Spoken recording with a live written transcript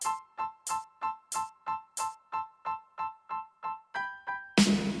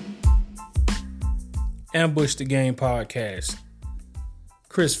Ambush the Game podcast.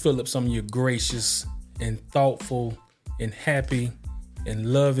 Chris Phillips, I'm your gracious and thoughtful and happy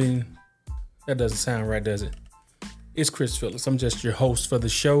and loving. That doesn't sound right, does it? It's Chris Phillips. I'm just your host for the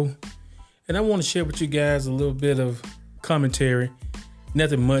show. And I want to share with you guys a little bit of commentary.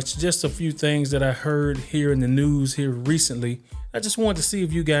 Nothing much, just a few things that I heard here in the news here recently. I just wanted to see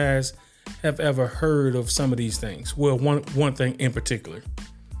if you guys have ever heard of some of these things. Well, one thing in particular.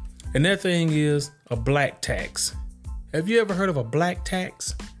 And that thing is a black tax. Have you ever heard of a black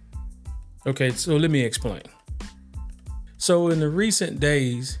tax? Okay, so let me explain. So in the recent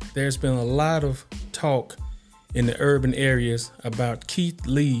days, there's been a lot of talk in the urban areas about Keith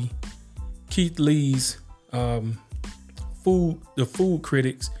Lee's food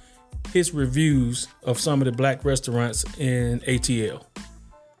critics, his reviews of some of the black restaurants in ATL.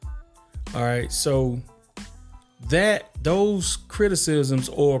 All right, so those criticisms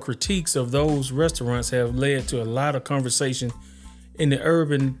or critiques of those restaurants have led to a lot of conversation in the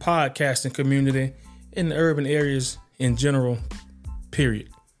urban podcasting community, in the urban areas in general, period.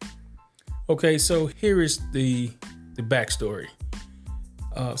 Okay, so here is the backstory.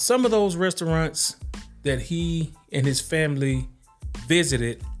 Some of those restaurants that he and his family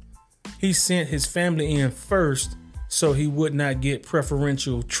visited, he sent his family in first so he would not get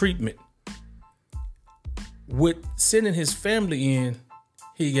preferential treatment. With sending his family in,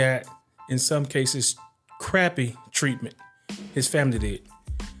 he got, in some cases, crappy treatment. His family did.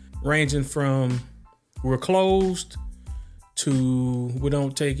 Ranging from we're closed to we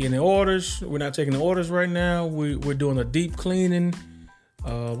don't take any orders. We're not taking the orders right now. We're doing a deep cleaning.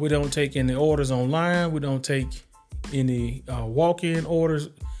 We don't take any orders online. We don't take any walk-in orders.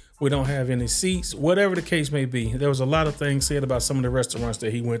 We don't have any seats. Whatever the case may be. There was a lot of things said about some of the restaurants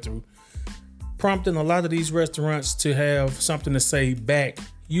that he went through, prompting a lot of these restaurants to have something to say back.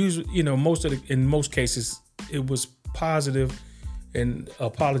 Usually, in most cases, it was positive and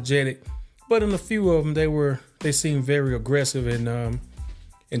apologetic, but in a few of them, they seemed very aggressive and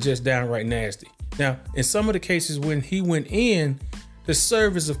just downright nasty. Now, in some of the cases when he went in, the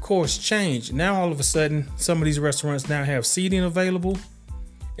service, of course, changed. Now, all of a sudden, some of these restaurants now have seating available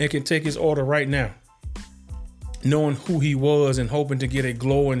and can take his order right now, knowing who he was and hoping to get a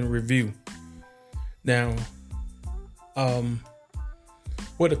glowing review. Now,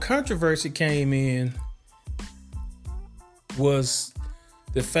 where the controversy came in was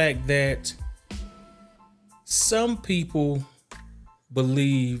the fact that some people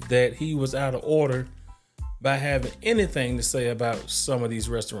believe that he was out of order by having anything to say about some of these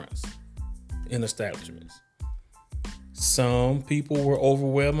restaurants and establishments. Some people were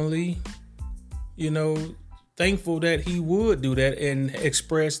overwhelmingly, thankful that he would do that and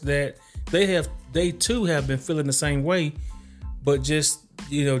express that they too have been feeling the same way, but just,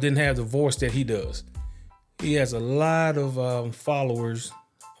 didn't have the voice that he does. He has a lot of followers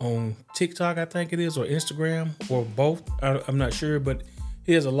on TikTok, I think it is, or Instagram, or both. I'm not sure, but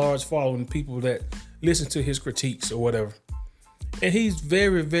he has a large following of people that listen to his critiques or whatever. And he's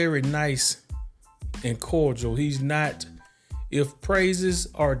very, very nice and cordial. He's not, if praises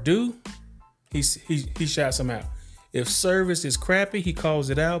are due, he shouts them out. If service is crappy, he calls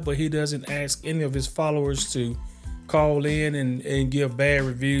it out, but he doesn't ask any of his followers to call in and give bad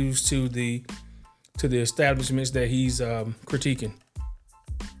reviews to the establishments that he's critiquing.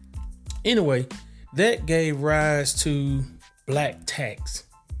 Anyway, that gave rise to black tax.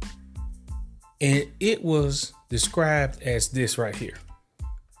 And it was described as this right here.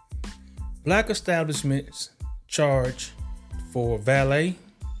 Black establishments charge for valet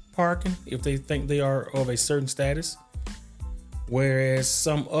parking if they think they are of a certain status, whereas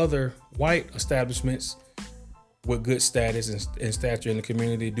some other white establishments with good status and stature in the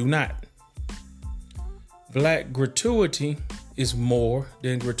community do not. Black gratuity is more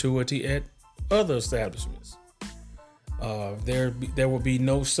than gratuity at other establishments. There will be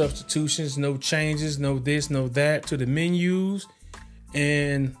no substitutions, no changes, no this, no that to the menus,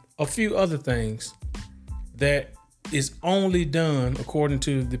 and a few other things that is only done, according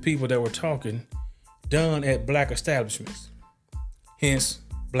to the people that were talking, done at black establishments. Hence,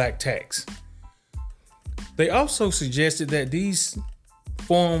 black tax. They also suggested that these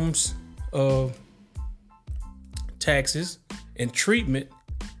forms of taxes and treatment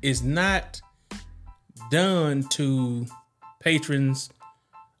is not done to patrons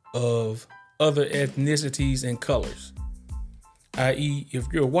of other ethnicities and colors. I.e., if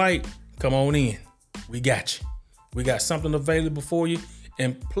you're white, come on in. We got you. We got something available for you.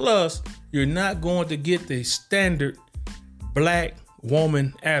 And plus, you're not going to get the standard black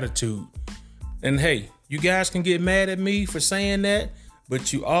woman attitude. And hey, you guys can get mad at me for saying that,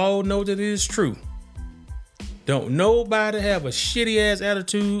 but you all know that it is true. Don't nobody have a shitty ass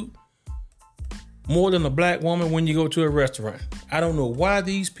attitude more than a black woman when you go to a restaurant. I don't know why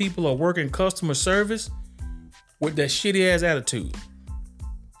these people are working customer service with that shitty ass attitude.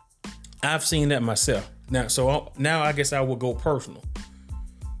 I've seen that myself. Now I guess I will go personal.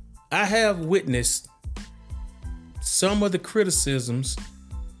 I have witnessed some of the criticisms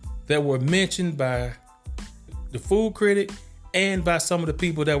that were mentioned by the food critic and by some of the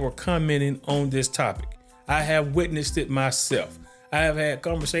people that were commenting on this topic. I have witnessed it myself. I have had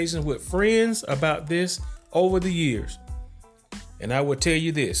conversations with friends about this over the years. And I will tell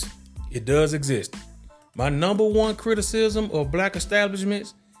you this, it does exist. My number one criticism of black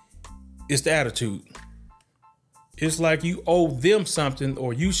establishments is the attitude. It's like you owe them something,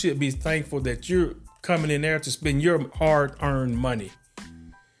 or you should be thankful that you're coming in there to spend your hard-earned money.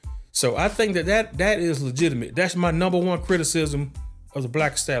 So I think that is legitimate. That's my number one criticism of the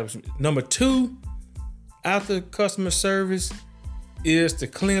black establishment. Number two, after customer service, is the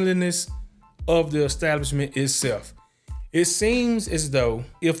cleanliness of the establishment itself. It seems as though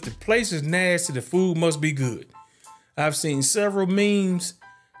if the place is nasty, the food must be good. I've seen several memes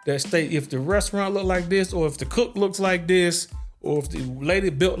that state if the restaurant look like this, or if the cook looks like this, or if the lady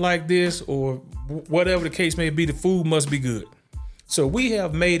built like this, or whatever the case may be, the food must be good. So we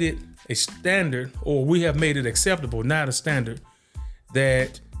have made it a standard, or we have made it acceptable, not a standard,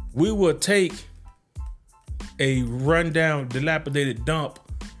 that we will take a rundown, dilapidated dump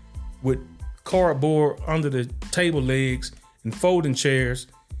with cardboard under the table legs and folding chairs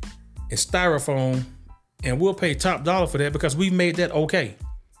and styrofoam, and we'll pay top dollar for that because we made that okay.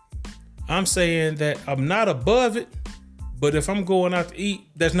 I'm saying that I'm not above it, but if I'm going out to eat,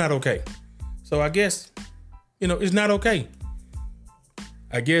 that's not okay. So I guess, it's not okay.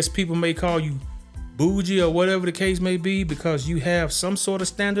 I guess people may call you bougie or whatever the case may be because you have some sort of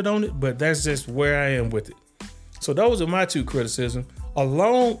standard on it, but that's just where I am with it. So those are my two criticisms,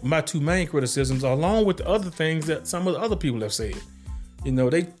 my two main criticisms, along with the other things that some of the other people have said.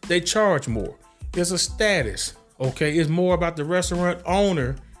 They charge more. It's a status, okay? It's more about the restaurant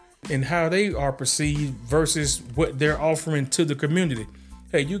owner and how they are perceived versus what they're offering to the community.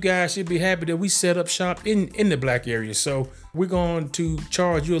 Hey, you guys should be happy that we set up shop in the black area, so we're going to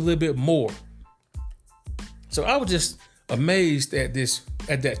charge you a little bit more. So I was just amazed at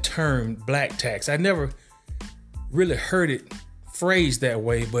that term, black tax. I never really heard it phrased that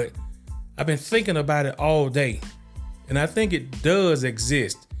way, but I've been thinking about it all day, and I think it does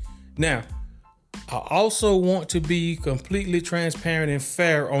exist. Now, I also want to be completely transparent and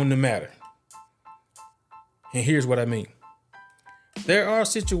fair on the matter. And here's what I mean. There are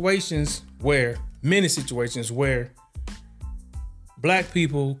many situations where black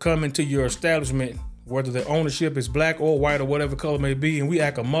people come into your establishment, whether the ownership is black or white or whatever color it may be, and we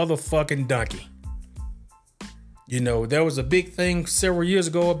act a motherfucking donkey. There was a big thing several years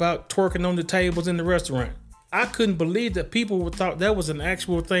ago about twerking on the tables in the restaurant. I couldn't believe that people thought that was an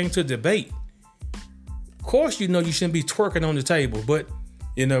actual thing to debate. Of course, you shouldn't be twerking on the table, but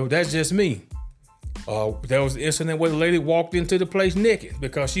that's just me. There was an incident where the lady walked into the place naked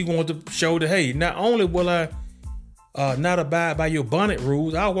because she wanted to show that, hey, not only will I not abide by your bonnet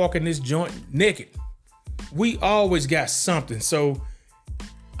rules, I'll walk in this joint naked. We always got something. So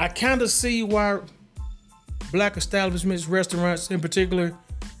I kind of see why black establishments, restaurants in particular,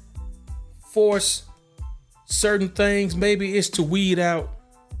 force certain things. Maybe it's to weed out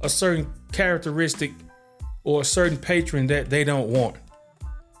a certain characteristic or a certain patron that they don't want.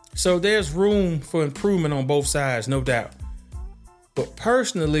 So there's room for improvement on both sides, no doubt. But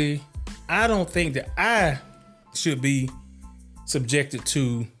personally, I don't think that I should be subjected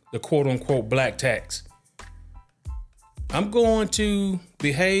to the quote unquote black tax. I'm going to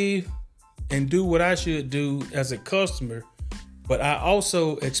behave and do what I should do as a customer, but I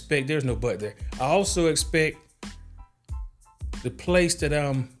also expect, there's no but there, I also expect the place that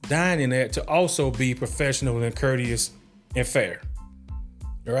I'm dining at to also be professional and courteous and fair.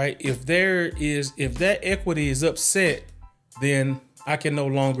 All right. If that equity is upset, then I can no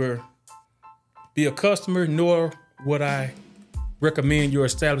longer be a customer, nor would I recommend your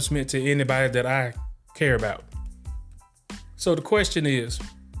establishment to anybody that I care about. So the question is,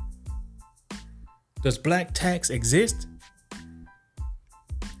 does black tax exist?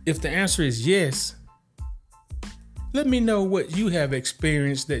 If the answer is yes, let me know what you have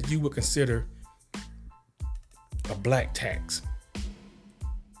experienced that you would consider a black tax.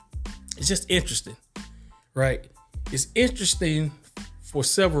 It's just interesting, right? It's interesting for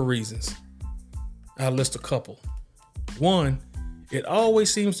several reasons. I'll list a couple. One, it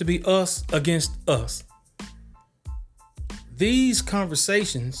always seems to be us against us. These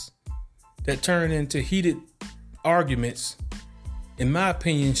conversations that turn into heated arguments, in my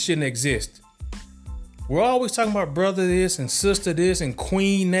opinion, shouldn't exist. We're always talking about brother this and sister this and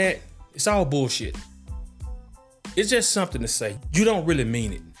queen that. It's all bullshit. It's just something to say. You don't really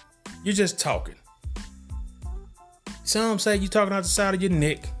mean it. You're just talking. Some say you're talking out the side of your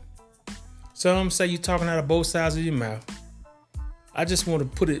neck. Some say you're talking out of both sides of your mouth. I just want to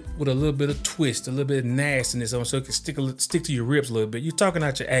put it with a little bit of twist, a little bit of nastiness on so it can stick to your ribs a little bit. You're talking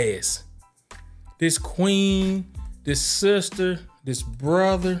out your ass. This queen, this sister, this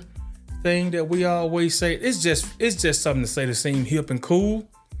brother thing that we always say, it's just something to say to seem hip and cool.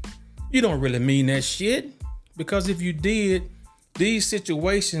 You don't really mean that shit, because if you did, these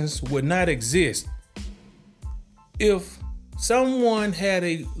situations would not exist. If someone had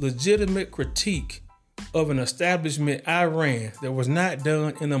a legitimate critique of an establishment I ran that was not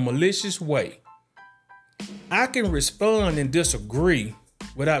done in a malicious way, I can respond and disagree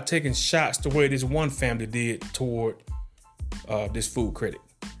without taking shots the way this one family did toward this food critic.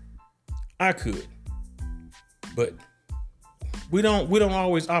 I could, but we don't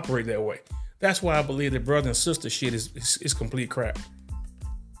always operate that way. That's why I believe that brother and sister shit is complete crap.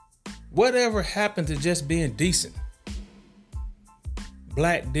 Whatever happened to just being decent?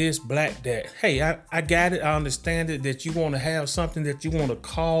 Black this, black that. Hey, I got it. I understand it, that you want to have something that you want to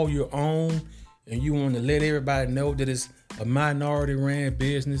call your own and you want to let everybody know that it's a minority ran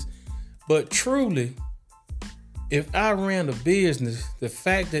business. But truly, if I ran a business, the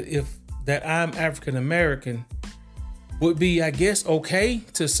fact that I'm African American would be, I guess, okay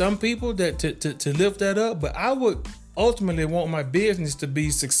to some people that to lift that up. But I would ultimately want my business to be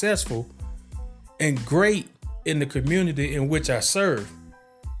successful and great in the community in which I serve,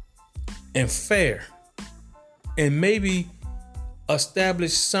 and fair, and maybe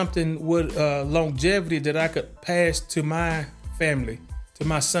establish something with longevity that I could pass to my family, to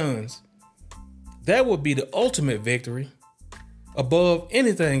my sons. That would be the ultimate victory above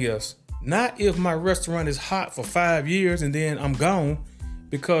anything else. Not if my restaurant is hot for 5 years and then I'm gone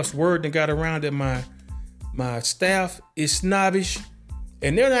because word that got around that my staff is snobbish,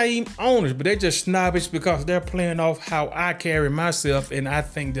 and they're not even owners, but they're just snobbish because they're playing off how I carry myself and I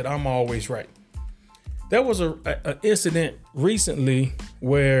think that I'm always right. There was an incident recently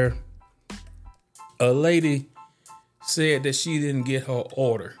where a lady said that she didn't get her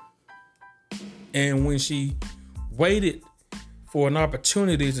order. And when she waited for an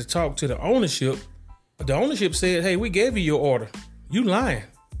opportunity to talk to the ownership said, hey, we gave you your order. You lying.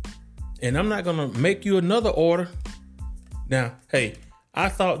 And I'm not going to make you another order. Now, hey, I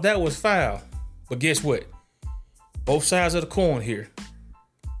thought that was foul. But guess what? Both sides of the coin here.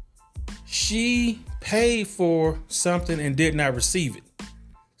 She paid for something and did not receive it.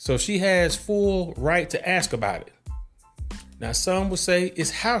 So she has full right to ask about it. Now, some would say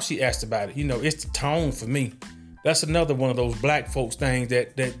it's how she asked about it. You know, it's the tone for me. That's another one of those black folks things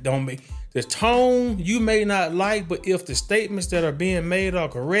that don't make the tone you may not like, but if the statements that are being made are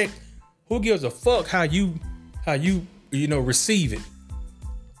correct, who gives a fuck how you receive it?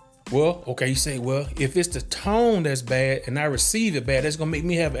 Well, okay, you say, well, if it's the tone that's bad and I receive it bad, that's gonna make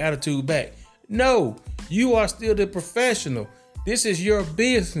me have an attitude back. No, you are still the professional. This is your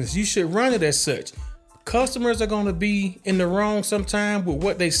business. You should run it as such. Customers are gonna be in the wrong sometime with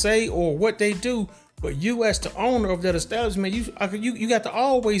what they say or what they do. But you, as the owner of that establishment, you got to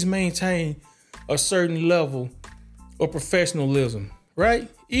always maintain a certain level of professionalism, right?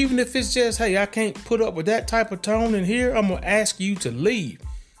 Even if it's just, hey, I can't put up with that type of tone in here, I'm gonna ask you to leave.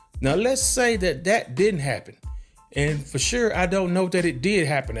 Now, let's say that didn't happen, and for sure, I don't know that it did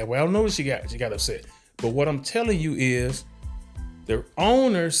happen that way. I don't know that she got upset. But what I'm telling you is, the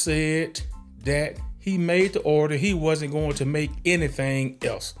owner said that he made the order. He wasn't going to make anything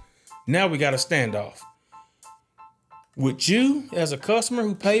else. Now we got a standoff. Would you, as a customer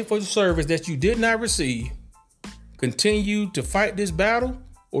who paid for the service that you did not receive, continue to fight this battle,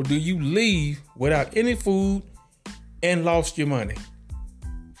 or do you leave without any food and lost your money?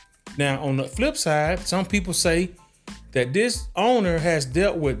 Now, on the flip side, some people say that this owner has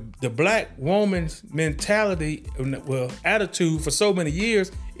dealt with the black woman's mentality, attitude for so many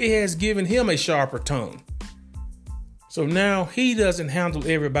years, it has given him a sharper tongue. So now he doesn't handle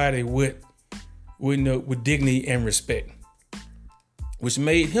everybody with dignity and respect, which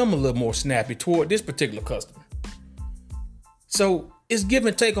made him a little more snappy toward this particular customer. So it's give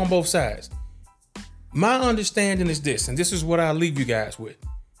and take on both sides. My understanding is this, and this is what I'll leave you guys with.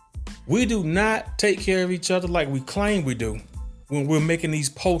 We do not take care of each other like we claim we do when we're making these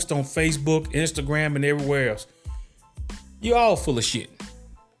posts on Facebook, Instagram, and everywhere else. You're all full of shit.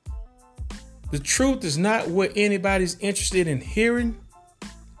 The truth is not what anybody's interested in hearing.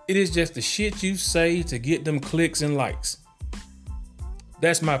 It is just the shit you say to get them clicks and likes.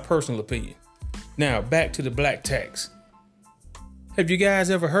 That's my personal opinion. Now, back to the black tax. Have you guys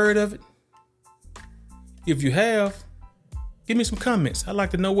ever heard of it? If you have, give me some comments. I'd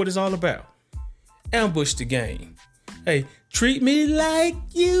like to know what it's all about. Ambush the game. Hey, treat me like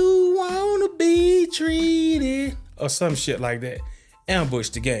you wanna be treated. Or some shit like that.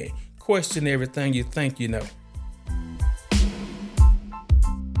 Ambush the game. Question everything you think you know.